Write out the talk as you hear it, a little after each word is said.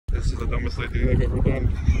this is the dumbest idea I've ever done.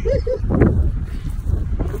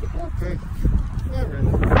 Okay. Alright.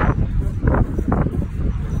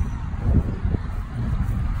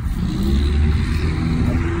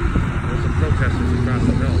 There's some protesters across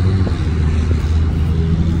the hill.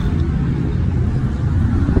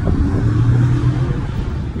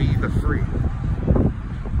 We the free.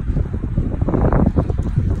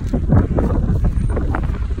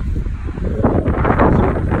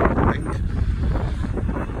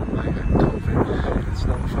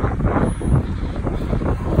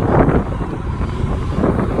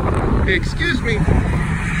 Excuse me,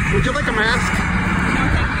 would you like a mask? No,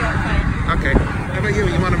 thank you, I'm fine. Okay, how about you?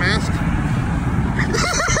 You want a mask?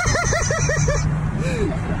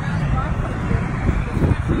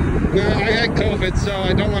 No, I had COVID, so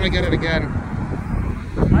I don't want to get it again.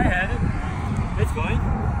 I had it. It's fine.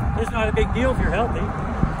 It's not a big deal if you're healthy.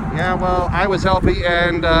 Yeah, well, I was healthy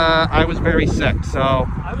and I was very sick, so...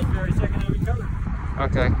 I was very sick and I recovered.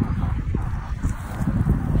 Okay.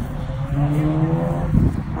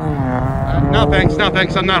 No thanks, no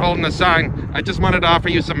thanks. I'm not holding a sign. I just wanted to offer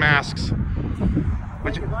you some masks.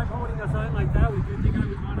 Would you... If I'm holding a sign like that, would you think I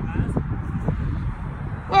would want a mask?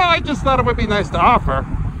 Well, I just thought it would be nice to offer.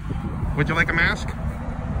 Would you like a mask?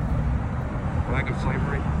 Flag of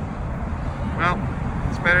slavery? Well,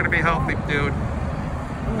 it's better to be healthy, dude.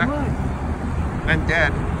 Than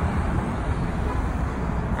dead.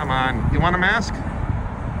 Come on. You want a mask?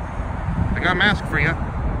 I got a mask for you.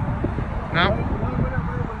 No?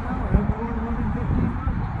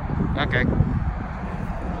 Okay.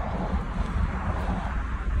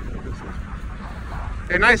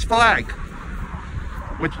 A nice flag.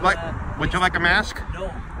 Would you like a mask?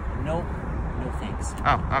 No thanks.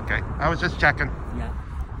 Oh, okay. I was just checking. Yeah.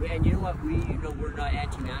 And you know what? We're not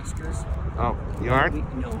anti-maskers. Oh, you aren't?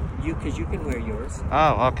 Because you can wear yours.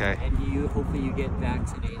 Oh, okay. And hopefully you get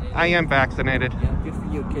vaccinated. I am vaccinated. Yeah, good for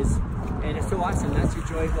you. And it's so awesome. That's the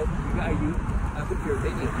joy about I hope you're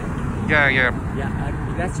video. Yeah.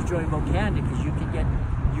 Yeah, that's the joy about Canada because you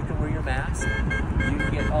can wear your mask. You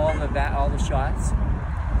can get all the shots.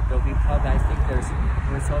 There'll be probably, I think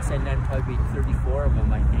when it's all said and done, probably 34 of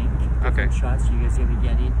them, I think. Okay. Shots you guys are going to be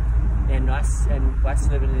getting. And us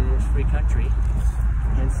living in this free country,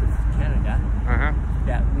 hence Canada,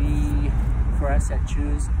 that for us that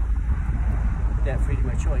choose that freedom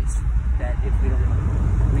of choice, that if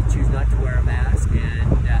we choose not to wear a mask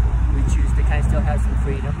and we choose to kind of still have some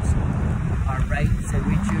freedoms, our rights, and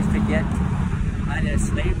we choose to get out of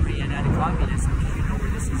slavery and out of communism, because you know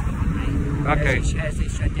where this is going, right? Okay. As they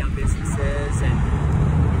shut down businesses and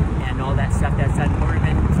all that stuff that's unheard of.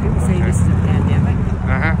 And people say this is a pandemic.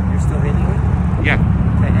 You're still videoing? Yeah.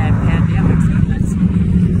 And pandemics,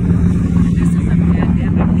 this is a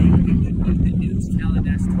pandemic. The news telling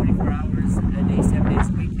us 24 hours a day, 7 days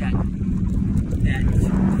a week that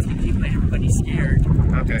to keep everybody scared.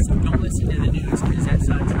 Okay. So don't listen to the news because that's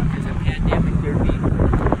not true. There's a pandemic. There'd be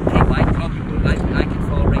people I could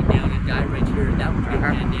fall right down and die right here. That would be a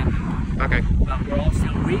pandemic. Okay. But we're all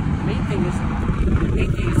still the main thing is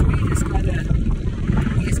we just gotta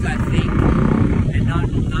think and not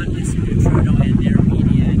listen to Trudeau and their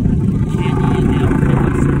media and Candy and health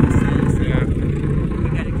services. Yeah. We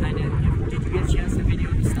gotta kind of. Did you get a chance to video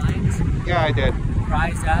the signs? Yeah, I did.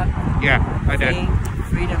 Rise up. Yeah, I did.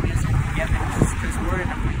 Freedom isn't given because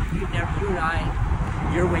you and I.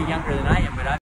 You're way younger than I am, but